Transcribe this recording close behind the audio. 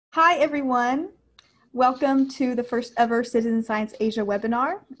Hi, everyone. Welcome to the first ever Citizen Science Asia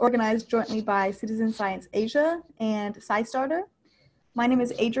webinar, organized jointly by Citizen Science Asia and Scistarter. My name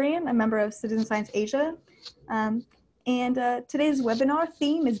is Adrienne, a member of Citizen Science Asia. Today's webinar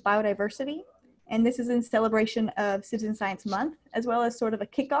theme is biodiversity. And this is in celebration of Citizen Science Month, as well as sort of a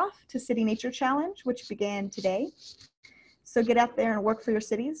kickoff to City Nature Challenge, which began today. So get out there and work for your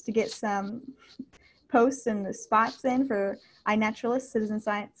cities to get some posts and spots in for iNaturalist Citizen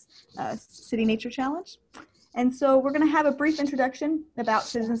Science City Nature Challenge. And so we're going to have a brief introduction about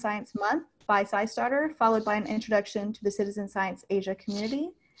Citizen Science Month by Scistarter, followed by an introduction to the Citizen Science Asia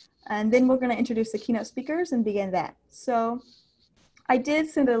community. And then we're going to introduce the keynote speakers and begin that. So I did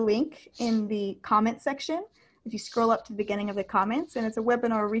send a link in the comment section if you scroll up to the beginning of the comments, and it's a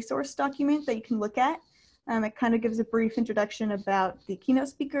webinar resource document that you can look at. It kind of gives a brief introduction about the keynote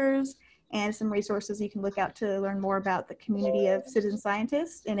speakers and some resources you can look out to learn more about the community of citizen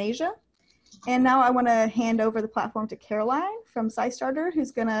scientists in Asia. And now I want to hand over the platform to Caroline from Scistarter,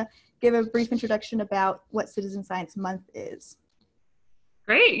 who's going to give a brief introduction about what Citizen Science Month is.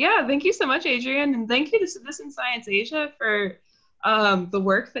 Great, yeah, thank you so much, Adrienne, and thank you to Citizen Science Asia for the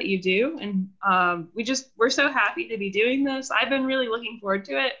work that you do. And we're so happy to be doing this. I've been really looking forward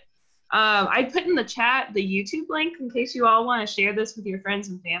to it. I put in the chat the YouTube link in case you all want to share this with your friends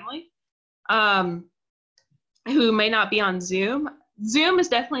and family who may not be on Zoom. Zoom is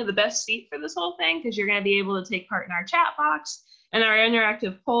definitely the best seat for this whole thing because you're going to be able to take part in our chat box and our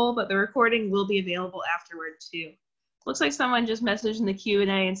interactive poll, but the recording will be available afterward too. Looks like someone just messaged in the Q&A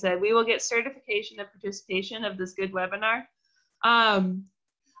and said, we will get certification of participation of this good webinar. I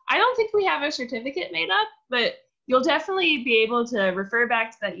don't think we have a certificate made up, but you'll definitely be able to refer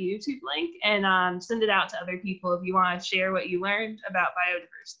back to that YouTube link and send it out to other people if you want to share what you learned about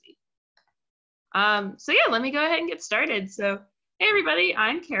biodiversity. So yeah, let me go ahead and get started. So, hey everybody,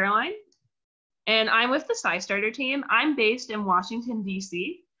 I'm Caroline, and I'm with the Scistarter team. I'm based in Washington,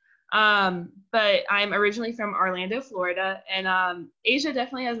 DC, but I'm originally from Orlando, Florida, and Asia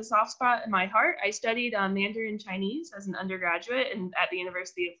definitely has a soft spot in my heart. I studied Mandarin Chinese as an undergraduate at the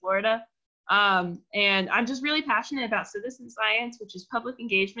University of Florida, and I'm just really passionate about citizen science, which is public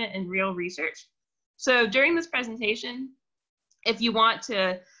engagement and real research. So during this presentation, if you want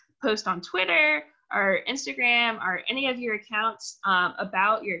to post on Twitter or Instagram or any of your accounts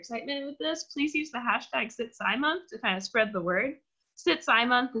about your excitement with this, please use the hashtag CitSciMonth to kind of spread the word.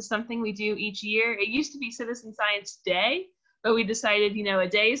 CitSciMonth is something we do each year. It used to be Citizen Science Day, but we decided, you know, a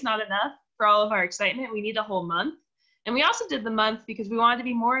day is not enough for all of our excitement. We need a whole month. And we also did the month because we wanted to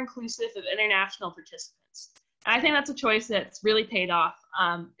be more inclusive of international participants. And I think that's a choice that's really paid off.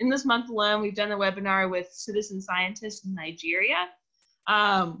 In this month alone, we've done a webinar with citizen scientists in Nigeria.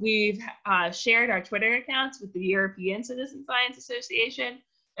 We've shared our Twitter accounts with the European Citizen Science Association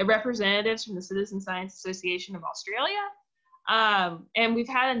and representatives from the Citizen Science Association of Australia. And we've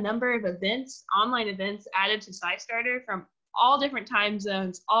had a number of events, online events added to Scistarter from all different time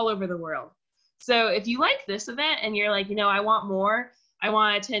zones all over the world. So if you like this event and you're like, you know, I want more, I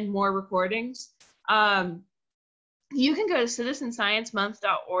want to attend more recordings, you can go to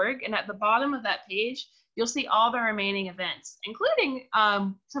CitizenScienceMonth.org, and at the bottom of that page, you'll see all the remaining events, including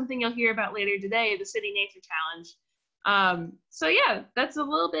something you'll hear about later today, the City Nature Challenge. So yeah, that's a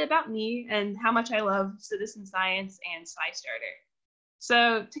little bit about me and how much I love citizen science and Scistarter.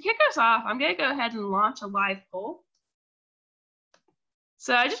 So to kick us off, I'm going to go ahead and launch a live poll.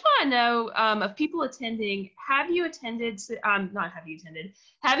 So I just want to know of people attending, have you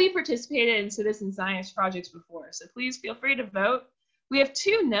participated in citizen science projects before? So please feel free to vote. We have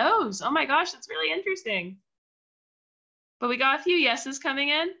 2 no's. Oh my gosh, that's really interesting. But we got a few yeses coming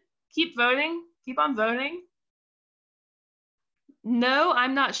in. Keep voting. Keep on voting. No,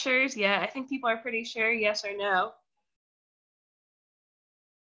 I'm not sure yet. I think people are pretty sure, yes or no.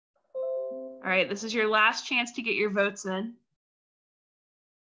 All right, this is your last chance to get your votes in.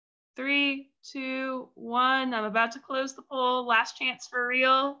 3, 2, 1. I'm about to close the poll. Last chance for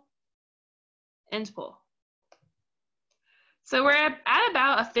real. End poll. So we're at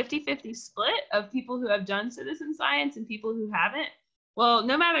about a 50-50 split of people who have done citizen science and people who haven't. Well,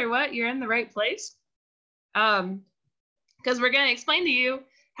 no matter what, you're in the right place. Because we're going to explain to you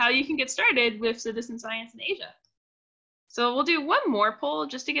how you can get started with citizen science in Asia. So we'll do one more poll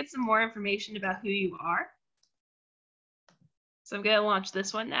just to get some more information about who you are. So I'm going to launch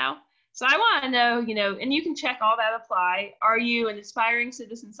this one now. So I want to know, you know, and you can check all that apply. Are you an aspiring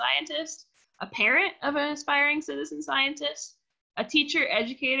citizen scientist, a parent of an aspiring citizen scientist, a teacher,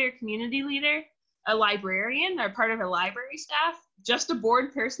 educator, community leader, a librarian or part of a library staff, just a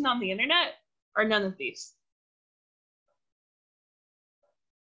bored person on the internet, or none of these?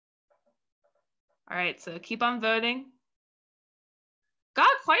 All right, so keep on voting. Got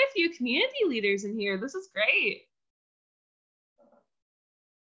quite a few community leaders in here. This is great.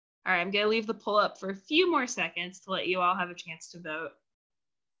 All right, I'm gonna leave the poll up for a few more seconds to let you all have a chance to vote.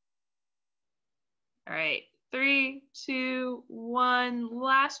 All right, 3, 2, 1,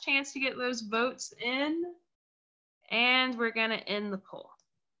 last chance to get those votes in. And we're gonna end the poll.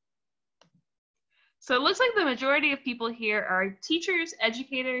 So it looks like the majority of people here are teachers,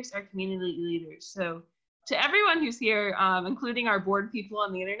 educators, or community leaders. So to everyone who's here, including our board people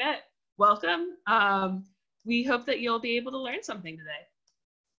on the internet, welcome. We hope that you'll be able to learn something today.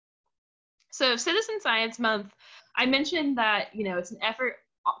 So Citizen Science Month, I mentioned that, it's an effort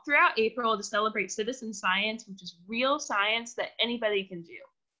throughout April to celebrate citizen science, which is real science that anybody can do.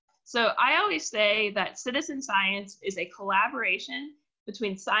 So I always say that citizen science is a collaboration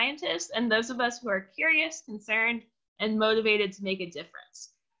between scientists and those of us who are curious, concerned, and motivated to make a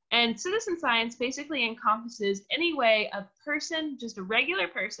difference. And citizen science basically encompasses any way a person, just a regular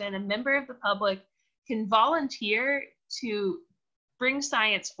person, a member of the public, can volunteer to bring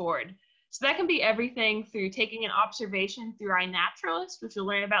science forward. So that can be everything through taking an observation through iNaturalist, which we'll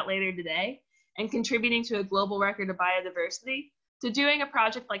learn about later today, and contributing to a global record of biodiversity, to doing a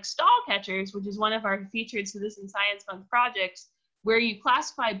project like Stall Catchers, which is one of our featured Citizen Science Month projects, where you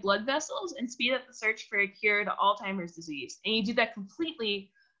classify blood vessels and speed up the search for a cure to Alzheimer's disease. And you do that completely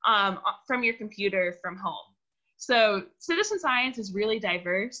from your computer from home. So citizen science is really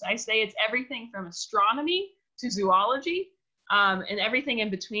diverse. I say it's everything from astronomy to zoology, and everything in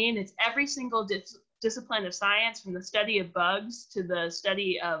between. It's every single discipline of science, from the study of bugs to the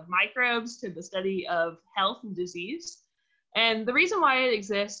study of microbes to the study of health and disease. And the reason why it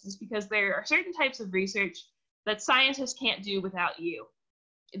exists is because there are certain types of research that scientists can't do without you.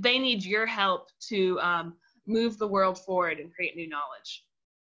 They need your help to move the world forward and create new knowledge.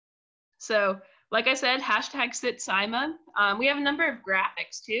 So like I said, hashtag CitSciAsia. We have a number of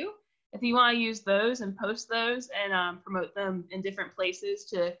graphics too, if you want to use those and post those and promote them in different places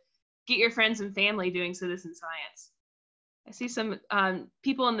to get your friends and family doing citizen science. I see some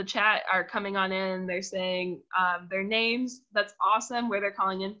people in the chat are coming on in. They're saying their names. That's awesome, where they're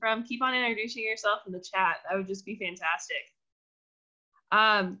calling in from. Keep on introducing yourself in the chat. That would just be fantastic.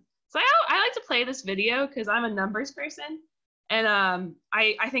 So I like to play this video because I'm a numbers person. And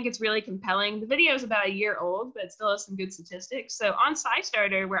I think it's really compelling. The video is about a year old, but it still has some good statistics. So on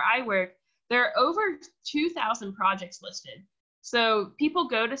Scistarter, where I work, there are over 2,000 projects listed. So people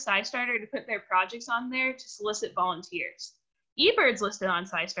go to Scistarter to put their projects on there to solicit volunteers. eBird's listed on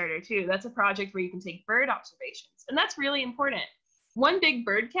Scistarter too. That's a project where you can take bird observations, and that's really important. One big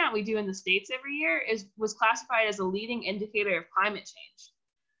bird count we do in the States every year was classified as a leading indicator of climate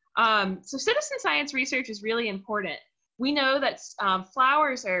change. So citizen science research is really important. We know that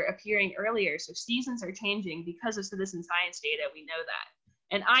flowers are appearing earlier, so seasons are changing because of citizen science data. We know that.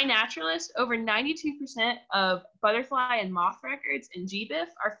 And iNaturalist, over 92% of butterfly and moth records in GBIF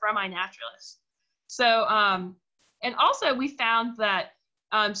are from iNaturalist. So, and also we found that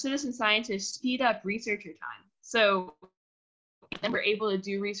citizen scientists speed up researcher time. So then we're able to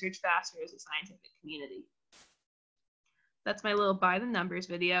do research faster as a scientific community. That's my little by the numbers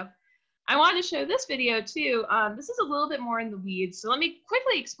video. I wanted to show this video too. This is a little bit more in the weeds. So let me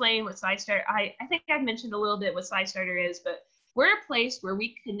quickly explain what Scistarter, I think I've mentioned a little bit what Scistarter is, but we're a place where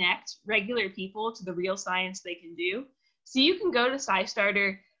we connect regular people to the real science they can do. So you can go to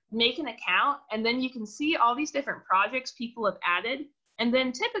Scistarter, make an account, and then you can see all these different projects people have added. And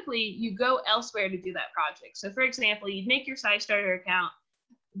then typically you go elsewhere to do that project. So for example, you'd make your Scistarter account,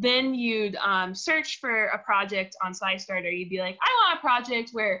 then you'd search for a project on Scistarter. You'd be like, I want a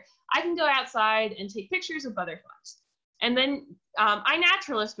project where I can go outside and take pictures of butterflies. And then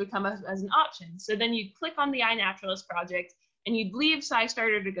iNaturalist would come as an option. So then you'd click on the iNaturalist project and you'd leave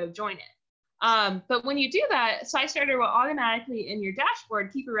Scistarter to go join it. But when you do that, Scistarter will automatically in your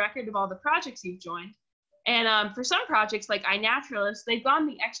dashboard keep a record of all the projects you've joined. And for some projects like iNaturalist, they've gone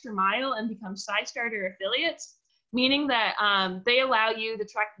the extra mile and become Scistarter affiliates, meaning that they allow you to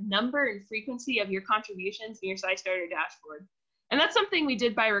track the number and frequency of your contributions in your Scistarter dashboard. And that's something we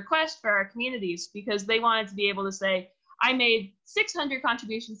did by request for our communities, because they wanted to be able to say, I made 600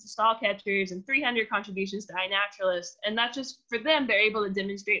 contributions to Stall Catchers and 300 contributions to iNaturalist. And that just, for them, they're able to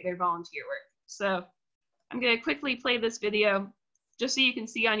demonstrate their volunteer work. So I'm going to quickly play this video just so you can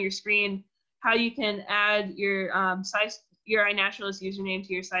see on your screen how you can add your iNaturalist username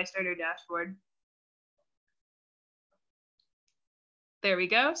to your Scistarter dashboard. There we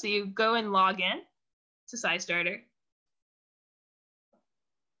go. So you go and log in to Scistarter.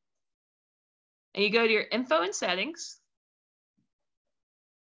 And you go to your info and settings.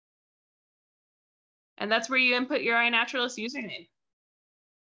 And that's where you input your iNaturalist username.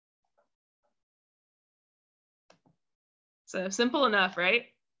 So simple enough, right?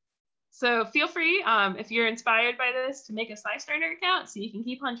 So feel free, if you're inspired by this, to make a Scistarter account so you can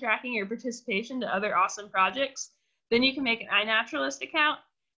keep on tracking your participation to other awesome projects. Then you can make an iNaturalist account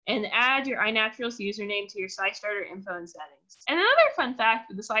and add your iNaturalist username to your Scistarter info and settings. And another fun fact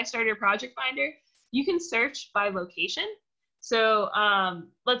with the Scistarter project finder, you can search by location. So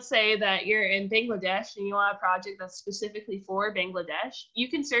let's say that you're in Bangladesh and you want a project that's specifically for Bangladesh. You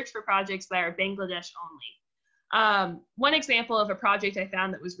can search for projects that are Bangladesh only. One example of a project I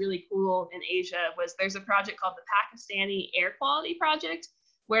found that was really cool in Asia was there's a project called the Pakistani Air Quality Project,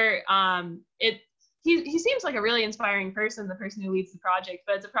 where he seems like a really inspiring person, the person who leads the project,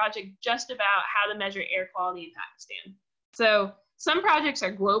 but it's a project just about how to measure air quality in Pakistan. So some projects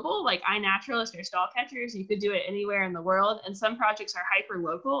are global, like iNaturalist or stall catchers. You could do it anywhere in the world. And some projects are hyper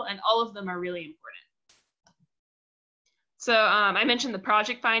local, and all of them are really important. So I mentioned the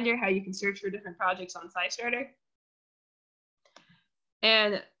project finder, how you can search for different projects on Scistarter.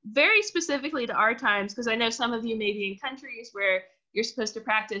 And very specifically to our times, because I know some of you may be in countries where you're supposed to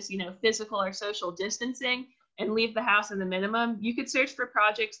practice, physical or social distancing and leave the house at the minimum, you could search for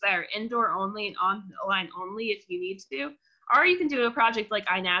projects that are indoor only and online only if you need to. Or you can do a project like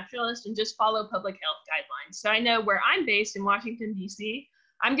iNaturalist and just follow public health guidelines. So I know where I'm based in Washington, D.C.,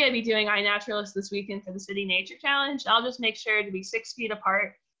 I'm going to be doing iNaturalist this weekend for the City Nature Challenge. I'll just make sure to be 6 feet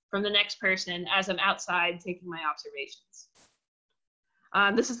apart from the next person as I'm outside taking my observations.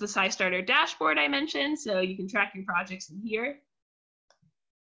 This is the Scistarter dashboard I mentioned, so you can track your projects in here.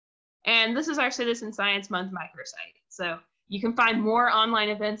 And this is our Citizen Science Month microsite. So you can find more online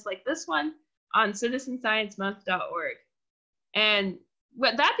events like this one on CitizenScience.Month.org. And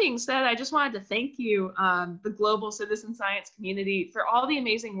with that being said, I just wanted to thank you, the global citizen science community, for all the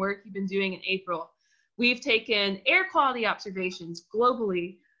amazing work you've been doing in April. We've taken air quality observations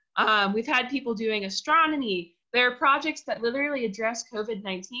globally. We've had people doing astronomy. There are projects that literally address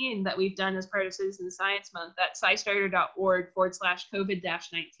COVID-19 that we've done as part of Citizen Science Month at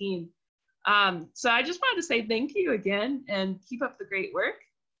scistarter.org/COVID-19. So I just wanted to say thank you again and keep up the great work.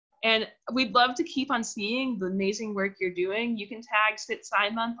 And we'd love to keep on seeing the amazing work you're doing. You can tag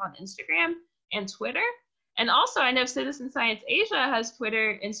CitSci Month on Instagram and Twitter. And also, I know CitizenScience.Asia has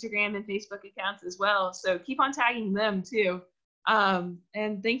Twitter, Instagram, and Facebook accounts as well. So keep on tagging them too.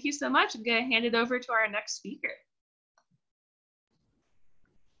 And thank you so much. I'm going to hand it over to our next speaker.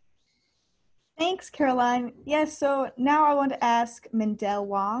 Thanks, Caroline. Yes, so now I want to ask Mendel,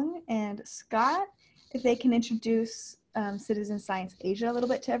 Wong, and Scott if they can introduce Citizen Science Asia a little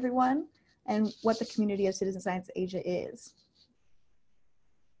bit to everyone and what the community of Citizen Science Asia is.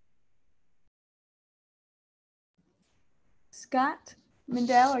 Scott,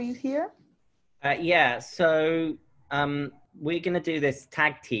 Mendel, are you here? Yeah, so we're going to do this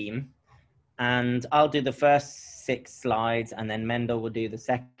tag team, and I'll do the first 6 slides and then Mendel will do the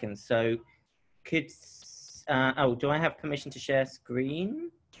second. So could, oh, do I have permission to share screen?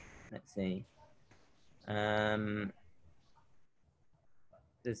 Let's see.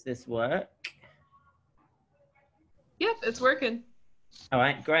 Does this work? Yep, it's working. All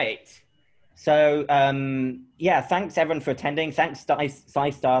right, great. So yeah, thanks everyone for attending. Thanks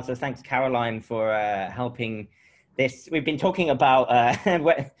Scistarter, thanks Caroline for helping this. We've been talking about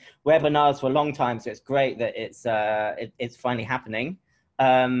webinars for a long time, so it's great that it's finally happening.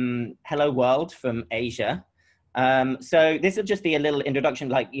 Hello world from Asia. So this will just be a little introduction,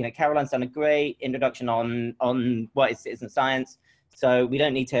 like, Caroline's done a great introduction on what is citizen science. So we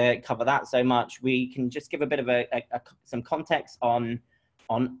don't need to cover that so much. We can just give a bit of some context on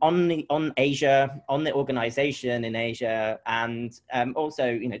Asia, on the organization in Asia, and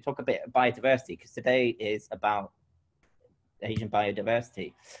also, talk a bit about biodiversity, because today is about Asian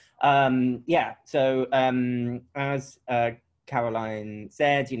biodiversity. Yeah, so as Caroline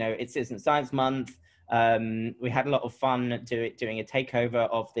said, it's Citizen Science Month. We had a lot of fun doing a takeover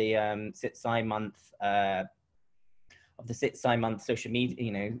of the CitSci Month, social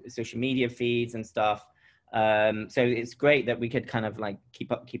media, social media feeds and stuff. So it's great that we could kind of like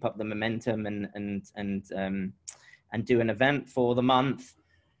keep up the momentum and do an event for the month.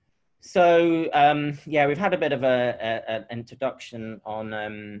 So yeah, we've had a bit of an introduction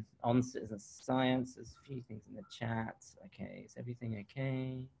on citizen science. There's a few things in the chat. Okay, is everything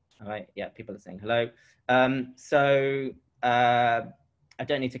okay? All right, yeah, people are saying hello. So I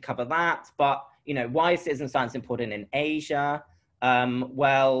don't need to cover that, but why is citizen science important in Asia?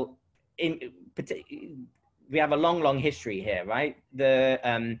 Well, we have a long history here, right?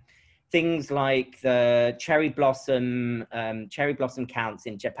 things like the cherry blossom counts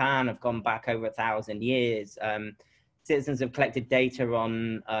in Japan have gone back over 1,000 years. Citizens have collected data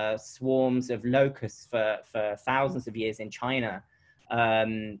on swarms of locusts for thousands of years in China.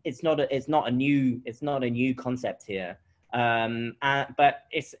 It's not a new concept here, but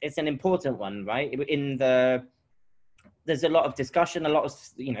it's an important one, right? There's a lot of discussion, a lot of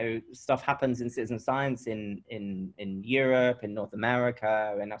stuff happens in citizen science in Europe, in North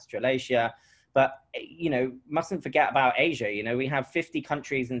America, in Australasia, but mustn't forget about Asia. We have 50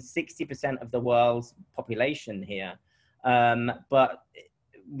 countries and 60% of the world's population here, but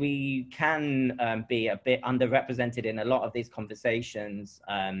we can be a bit underrepresented in a lot of these conversations.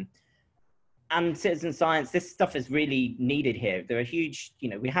 And citizen science, this stuff is really needed here. There are huge,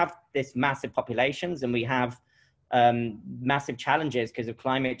 we have this massive populations, and we have massive challenges because of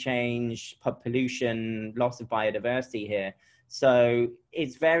climate change, pollution, loss of biodiversity here. So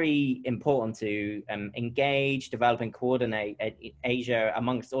it's very important to engage, develop, and coordinate Asia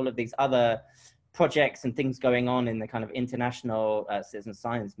amongst all of these other projects and things going on in the kind of international citizen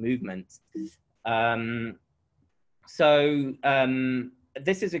science movement.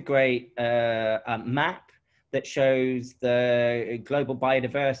 This is a great map that shows the global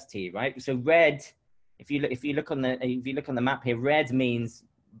biodiversity, right? So red, if you look on the map here, red means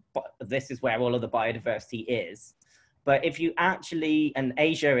this is where all of the biodiversity is. But if you actually, and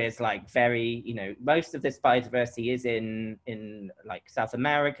Asia is like very, most of this biodiversity is in like South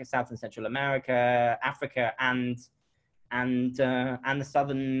America, South and Central America, Africa, and the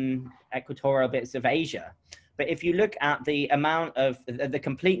southern equatorial bits of Asia. But if you look at the amount of the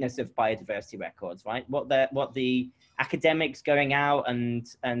completeness of biodiversity records, right? What the academics going out and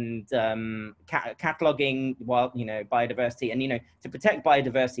cataloging biodiversity, and to protect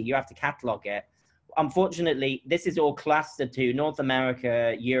biodiversity, you have to catalog it. Unfortunately, this is all clustered to North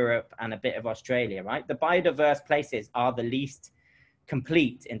America, Europe, and a bit of Australia, right? The biodiverse places are the least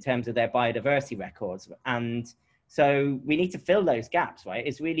complete in terms of their biodiversity records. And so we need to fill those gaps, right?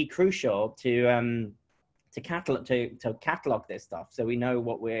 It's really crucial to catalog this stuff, so we know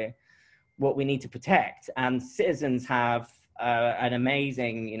what we need to protect. And citizens have an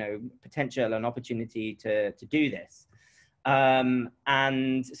amazing, potential and opportunity to do this.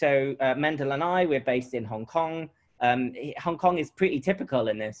 And so Mendel and I, we're based in Hong Kong. Hong Kong is pretty typical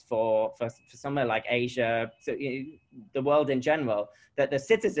in this for somewhere like Asia, so the world in general, that the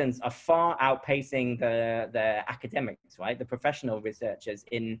citizens are far outpacing the academics, right? The professional researchers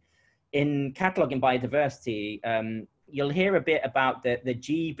in cataloging biodiversity. You'll hear a bit about the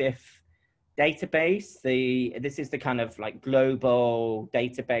GBIF database. This is the kind of like global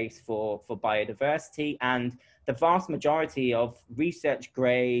database for biodiversity, and the vast majority of research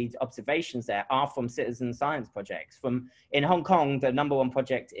grade observations there are from citizen science projects. In Hong Kong, the #1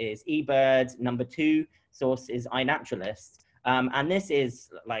 project is eBird, #2 source is iNaturalist, and this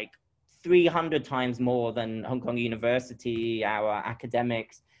is like 300 times more than Hong Kong University, our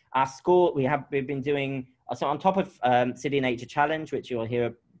academics. Our school, we've been doing, so on top of City Nature Challenge, which you'll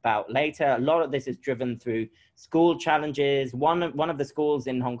hear about later, a lot of this is driven through school challenges. One of the schools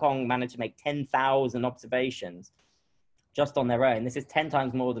in Hong Kong managed to make 10,000 observations just on their own. This is 10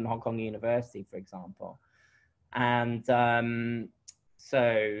 times more than Hong Kong University, for example. And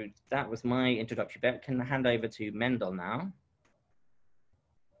so that was my introductory bit. Can I hand over to Mendel now?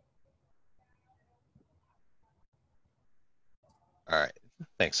 All right,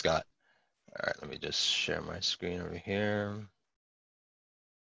 thanks, Scott. All right, let me just share my screen over here.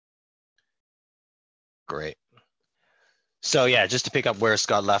 Great. So yeah, just to pick up where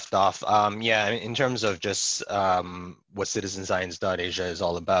Scott left off, yeah, in terms of just what CitizenScience.Asia is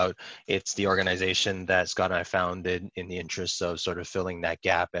all about, it's the organization that Scott and I founded in the interest of sort of filling that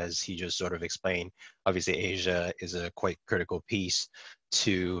gap, as he just sort of explained. Obviously, Asia is a quite critical piece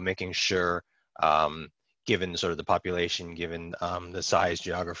to making sure, given sort of the population, given the size,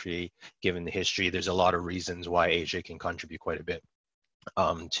 geography, given the history, there's a lot of reasons why Asia can contribute quite a bit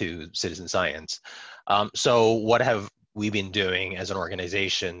to citizen science. So what have we been doing as an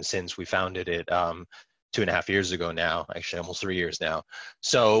organization since we founded it 2.5 years ago now, actually almost 3 years now?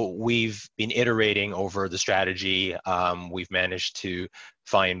 So we've been iterating over the strategy. We've managed to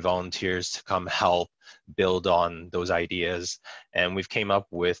find volunteers to come help build on those ideas. And we've came up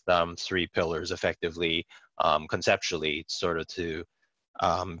with 3 pillars effectively, conceptually, sort of to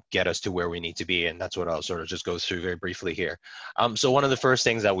get us to where we need to be. And that's what I'll sort of just go through very briefly here. So one of the first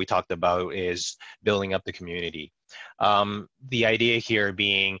things that we talked about is building up the community. The idea here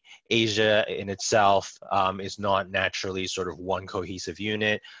being Asia in itself is not naturally sort of one cohesive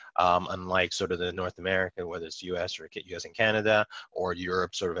unit, unlike sort of the North America, whether it's US or US and Canada, or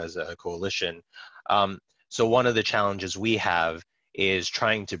Europe sort of as a coalition. So one of the challenges we have is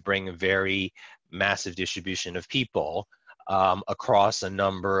trying to bring a very massive distribution of people across a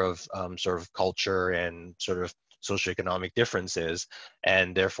number of sort of culture and sort of socioeconomic differences,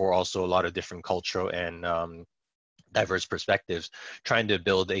 and therefore also a lot of different cultural and diverse perspectives, trying to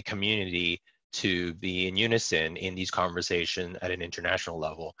build a community to be in unison in these conversations at an international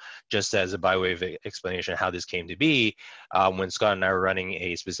level. Just as a by way of explanation how this came to be, when Scott and I were running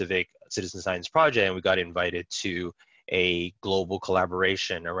a specific citizen science project and we got invited to a global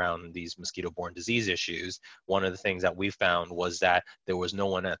collaboration around these mosquito-borne disease issues, one of the things that we found was that there was no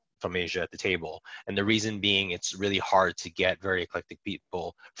one from Asia at the table. And the reason being, it's really hard to get very eclectic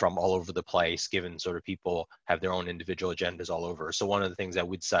people from all over the place, given sort of people have their own individual agendas all over. So one of the things that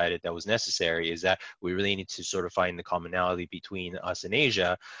we decided that was necessary is that we really need to sort of find the commonality between us and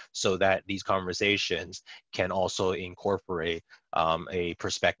Asia so that these conversations can also incorporate a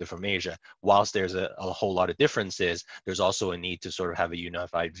perspective from Asia. Whilst there's a whole lot of differences, there's also a need to sort of have a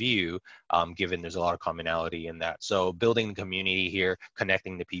unified view, given there's a lot of commonality in that. So building the community here,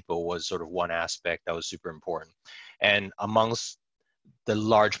 connecting the people was sort of one aspect that was super important. And amongst the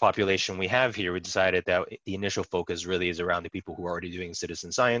large population we have here, we decided that the initial focus really is around the people who are already doing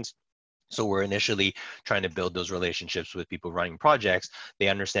citizen science. So we're initially trying to build those relationships with people running projects. They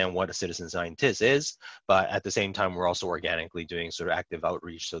understand what a citizen scientist is, but at the same time, we're also organically doing sort of active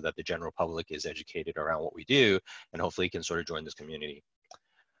outreach so that the general public is educated around what we do and hopefully can sort of join this community.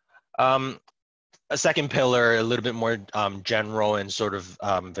 A second pillar, a little bit more general and sort of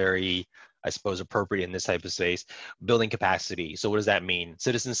very, I suppose, appropriate in this type of space, building capacity. So what does that mean?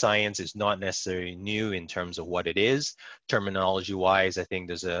 Citizen science is not necessarily new in terms of what it is. Terminology-wise, I think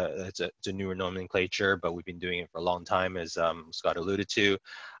it's a newer nomenclature, but we've been doing it for a long time, as Scott alluded to.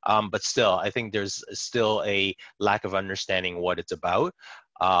 But still, I think there's still a lack of understanding what it's about,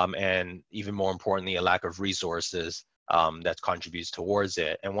 and even more importantly, a lack of resources that contributes towards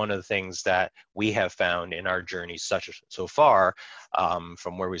it. And one of the things that we have found in our journey so far,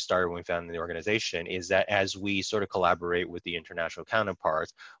 from where we started when we founded the organization, is that as we sort of collaborate with the international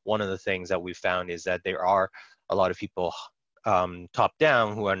counterparts, one of the things that we found is that there are a lot of people top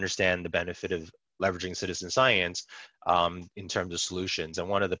down who understand the benefit of leveraging citizen science in terms of solutions. And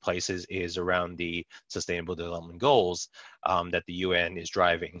one of the places is around the Sustainable Development Goals that the UN is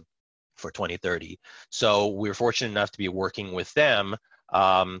driving for 2030. So we're fortunate enough to be working with them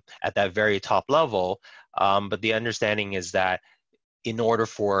at that very top level. But the understanding is that in order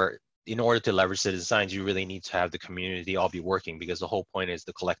to leverage citizen science, you really need to have the community all be working, because the whole point is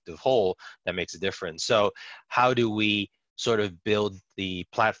the collective whole that makes a difference. So how do we sort of build the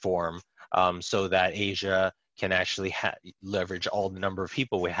platform so that Asia can actually leverage all the number of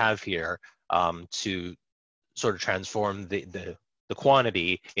people we have here to sort of transform the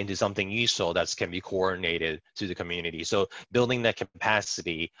quantity into something useful that can be coordinated to the community. So building that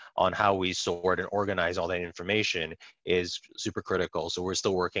capacity on how we sort and organize all that information is super critical. So we're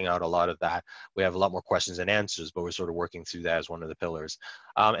still working out a lot of that. We have a lot more questions and answers, but we're sort of working through that as one of the pillars.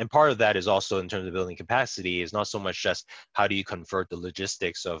 And part of that is also, in terms of building capacity, is not so much just how do you convert the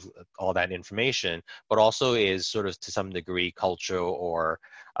logistics of all that information, but also is sort of to some degree cultural or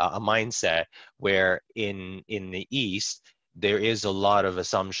a mindset where in the East, there is a lot of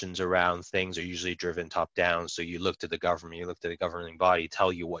assumptions around things are usually driven top down. So you look to the government, you look to the governing body,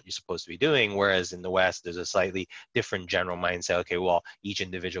 tell you what you're supposed to be doing. Whereas in the West, there's a slightly different general mindset. Okay, well, each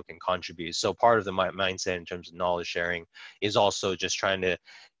individual can contribute. So part of the mindset in terms of knowledge sharing is also just trying to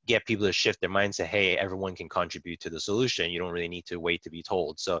get people to shift their mindset. Hey, everyone can contribute to the solution. You don't really need to wait to be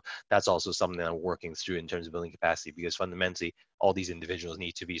told. So that's also something that I'm working through in terms of building capacity, because fundamentally, all these individuals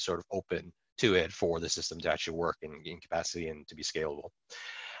need to be sort of open to it for the system to actually work in capacity and to be scalable.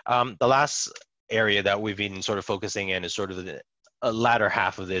 The last area that we've been sort of focusing in is sort of the latter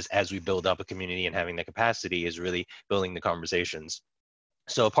half of this, as we build up a community and having the capacity, is really building the conversations.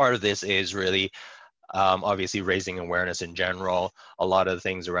 So part of this is really obviously raising awareness in general. A lot of the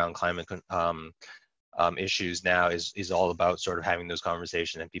things around climate issues now is all about sort of having those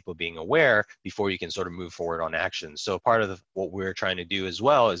conversations and people being aware before you can sort of move forward on action. So part of what we're trying to do as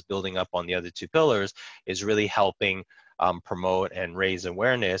well as building up on the other two pillars is really helping promote and raise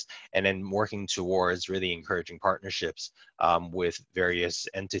awareness, and then working towards really encouraging partnerships with various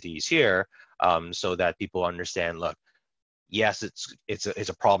entities here so that people understand, look, yes, it's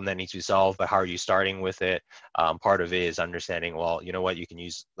a problem that needs to be solved, but how are you starting with it? Part of it is understanding, well, you know what, you can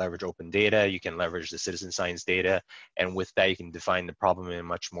leverage open data, you can leverage the citizen science data, and with that you can define the problem in a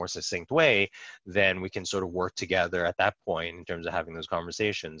much more succinct way. Then we can sort of work together at that point in terms of having those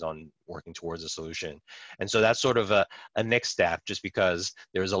conversations on working towards a solution. And so that's sort of a next step, just because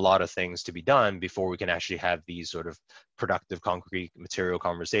there's a lot of things to be done before we can actually have these sort of productive, concrete, material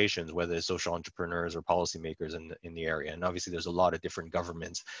conversations, whether it's social entrepreneurs or policymakers in the area. And obviously there's a lot of different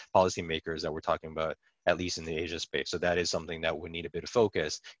governments, policymakers that we're talking about, at least in the Asia space. So that is something that would need a bit of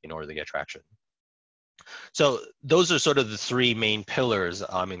focus in order to get traction. So those are sort of the three main pillars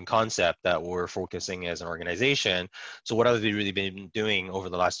in concept that we're focusing as an organization. So what I've really been doing over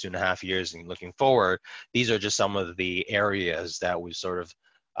the last 2.5 years and looking forward, these are just some of the areas that we've sort of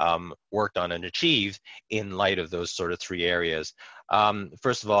worked on and achieved in light of those sort of three areas.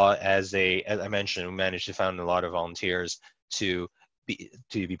 First of all, as I mentioned, we managed to find a lot of volunteers to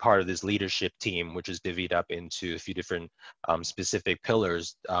be part of this leadership team, which is divvied up into a few different specific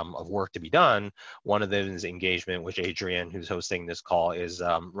pillars of work to be done. One of them is engagement, which Adrienne, who's hosting this call, is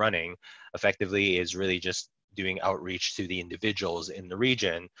running. Effectively, is really just doing outreach to the individuals in the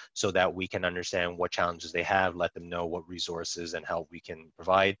region so that we can understand what challenges they have, let them know what resources and help we can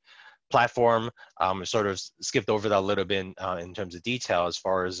provide. Platform, sort of skipped over that a little bit in terms of detail as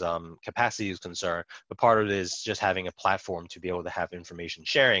far as capacity is concerned, but part of it is just having a platform to be able to have information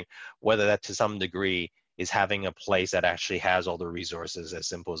sharing, whether that to some degree is having a place that actually has all the resources as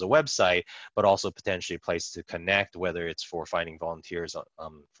simple as a website, but also potentially a place to connect, whether it's for finding volunteers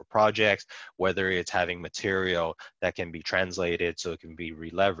for projects, whether it's having material that can be translated so it can be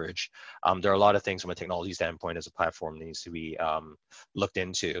re-leveraged. There are a lot of things from a technology standpoint as a platform that needs to be looked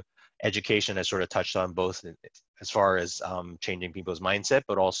into. Education has sort of touched on both as far as changing people's mindset,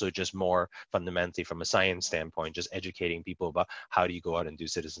 but also just more fundamentally from a science standpoint, just educating people about how do you go out and do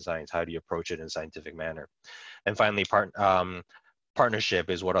citizen science, how do you approach it in a scientific manner. And finally,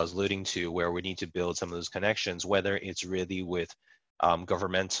 partnership is what I was alluding to, where we need to build some of those connections, whether it's really with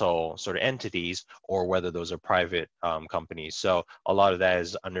governmental sort of entities or whether those are private companies. So a lot of that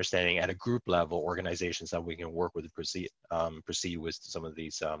is understanding at a group level organizations that we can work with to proceed with some of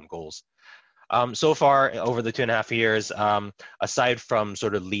these goals. So far over the 2.5 years, aside from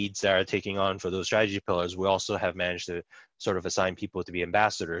sort of leads that are taking on for those strategy pillars, we also have managed to sort of assign people to be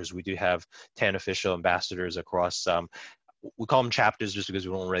ambassadors. We do have 10 official ambassadors across we call them chapters just because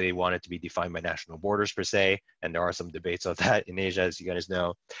we don't really want it to be defined by national borders per se, and there are some debates of that in Asia, as you guys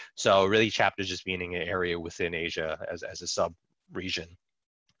know. So really chapters just meaning an area within Asia as a sub-region.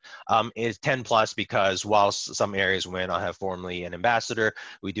 Is 10 plus because whilst some areas may not have formally an ambassador,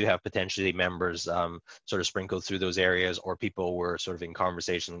 we do have potentially members sort of sprinkled through those areas or people we're sort of in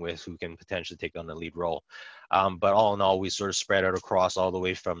conversation with who can potentially take on the lead role. But all in all, we sort of spread out across all the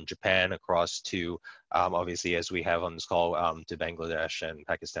way from Japan across to obviously, as we have on this call, to Bangladesh and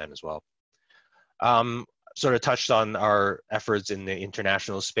Pakistan as well. Sort of touched on our efforts in the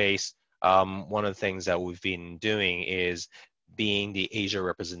international space. One of the things that we've been doing is being the Asia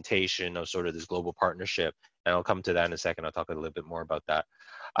representation of sort of this global partnership. And I'll come to that in a second. I'll talk a little bit more about that.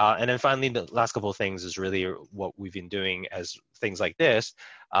 And then finally, the last couple of things is really what we've been doing as things like this,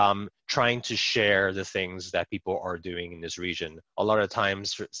 trying to share the things that people are doing in this region. A lot of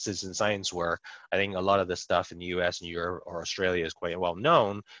times for citizen science work, I think a lot of the stuff in the US and Europe or Australia is quite well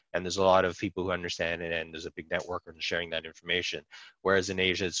known, and there's a lot of people who understand it, and there's a big network on sharing that information. Whereas in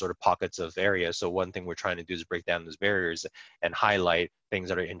Asia, it's sort of pockets of areas. So one thing we're trying to do is break down those barriers and highlight things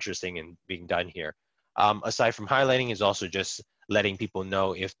that are interesting and being done here. Aside from highlighting is also just letting people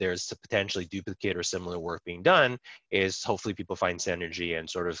know if there's a potentially duplicate or similar work being done, is hopefully people find synergy and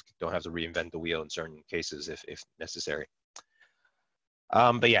sort of don't have to reinvent the wheel in certain cases if necessary.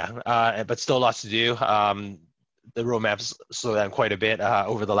 But yeah, but still lots to do. The roadmap's slowed down quite a bit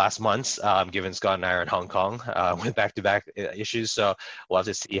over the last months, given Scott and I are in Hong Kong with back-to-back issues. So we'll have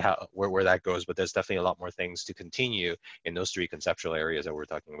to see where that goes, but there's definitely a lot more things to continue in those three conceptual areas that we're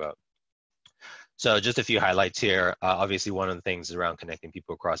talking about. So just a few highlights here. Obviously, one of the things is around connecting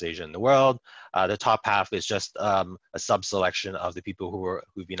people across Asia and the world. The top half is just a sub-selection of the people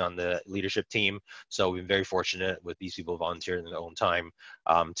who've been on the leadership team. So we've been very fortunate with these people volunteering in their own time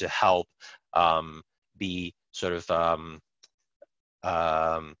to help be sort of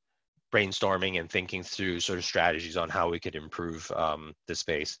brainstorming and thinking through sort of strategies on how we could improve the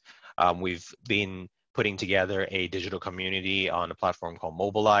space. We've been putting together a digital community on a platform called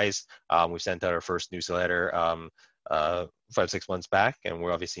Mobilize. We sent out our first newsletter 5-6 months back, and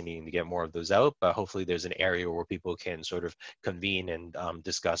we're obviously needing to get more of those out, but hopefully there's an area where people can sort of convene and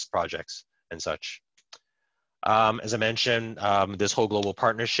discuss projects and such. As I mentioned, this whole global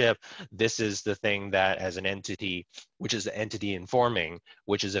partnership, this is the thing that as an entity, which is the entity informing,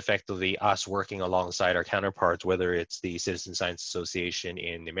 which is effectively us working alongside our counterparts, whether it's the Citizen Science Association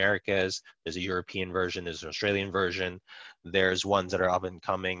in the Americas, there's a European version, there's an Australian version, there's ones that are up and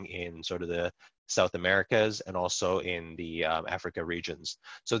coming in sort of the South Americas and also in the Africa regions.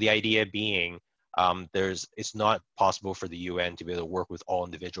 So the idea being, it's not possible for the UN to be able to work with all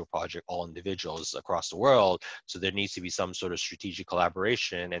individuals across the world. So there needs to be some sort of strategic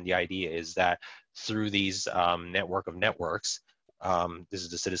collaboration. And the idea is that through these network of networks, this is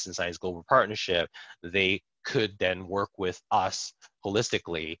the Citizen Science Global Partnership, they could then work with us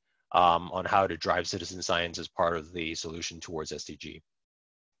holistically on how to drive citizen science as part of the solution towards SDG.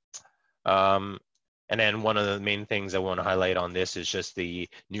 And then one of the main things I want to highlight on this is just the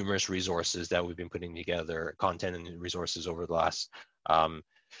numerous resources that we've been putting together, content and resources over the last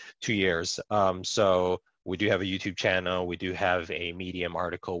 2 years. So we do have a YouTube channel. We do have a Medium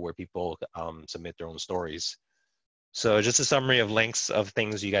article where people submit their own stories. So just a summary of links of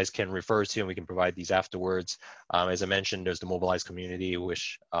things you guys can refer to, and we can provide these afterwards. As I mentioned, there's the Mobilize community,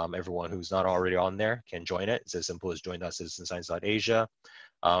 which everyone who's not already on there can join it. It's as simple as join.CitizenScience.Asia.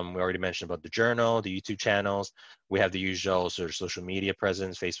 We already mentioned about the journal, the YouTube channels. We have the usual sort of social media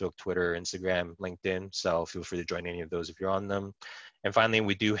presence, Facebook, Twitter, Instagram, LinkedIn. So feel free to join any of those if you're on them. And finally,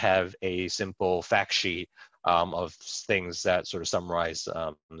 we do have a simple fact sheet of things that sort of summarize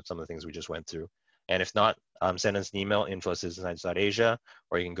some of the things we just went through. And if not, send us an email, info@CitizenScience.Asia,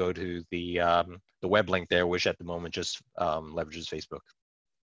 or you can go to the web link there, which at the moment just leverages Facebook.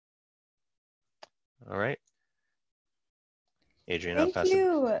 All right. Adrienne, I'll pass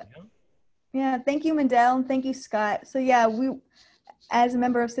it. Yeah, thank you, Mendel, and thank you, Scott. So yeah, we, as a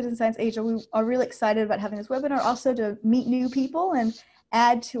member of Citizen Science Asia, we are really excited about having this webinar, also to meet new people and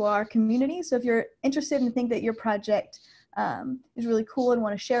add to our community. So if you're interested and think that your project is really cool and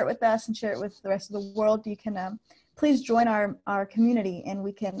want to share it with us and share it with the rest of the world, you can please join our community, and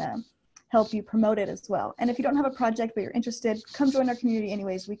we can help you promote it as well. And if you don't have a project but you're interested, come join our community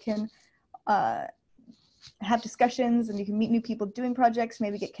anyways. We can have discussions, and you can meet new people doing projects,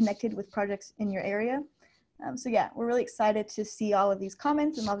 maybe get connected with projects in your area. So yeah, we're really excited to see all of these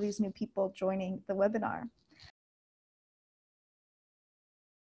comments and all of these new people joining the webinar.